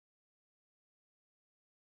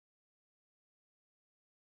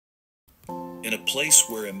in a place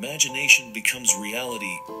where imagination becomes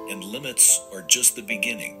reality and limits are just the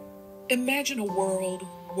beginning. Imagine a world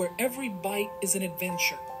where every bite is an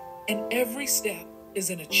adventure and every step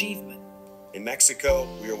is an achievement. In Mexico,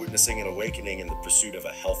 we are witnessing an awakening in the pursuit of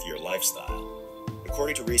a healthier lifestyle.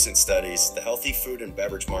 According to recent studies, the healthy food and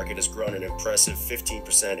beverage market has grown an impressive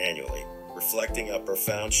 15% annually, reflecting a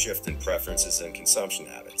profound shift in preferences and consumption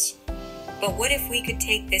habits. But what if we could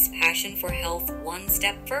take this passion for health one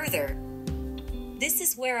step further? This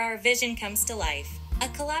is where our vision comes to life, a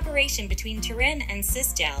collaboration between Turin and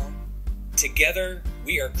Sysgel. Together,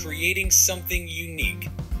 we are creating something unique.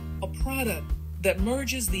 A product that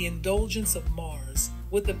merges the indulgence of Mars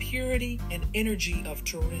with the purity and energy of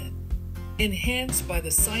Turin, enhanced by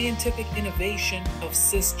the scientific innovation of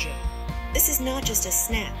Sysgel. This is not just a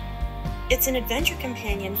snack. It's an adventure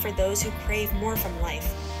companion for those who crave more from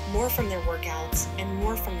life, more from their workouts, and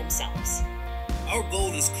more from themselves. Our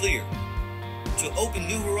goal is clear: to open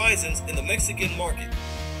new horizons in the Mexican market,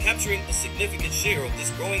 capturing a significant share of this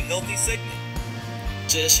growing healthy segment.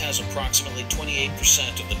 Sys has approximately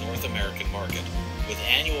 28% of the North American market, with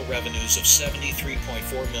annual revenues of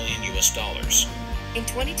 $73.4 million. In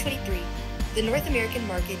 2023, the North American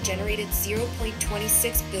market generated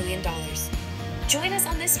 $0.26 billion. Join us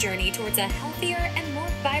on this journey towards a healthier and more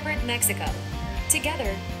vibrant Mexico.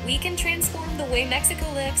 Together, we can transform the way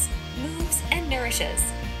Mexico lives, moves, and nourishes.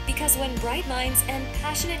 Because when bright minds and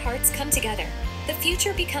passionate hearts come together, the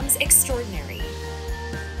future becomes extraordinary.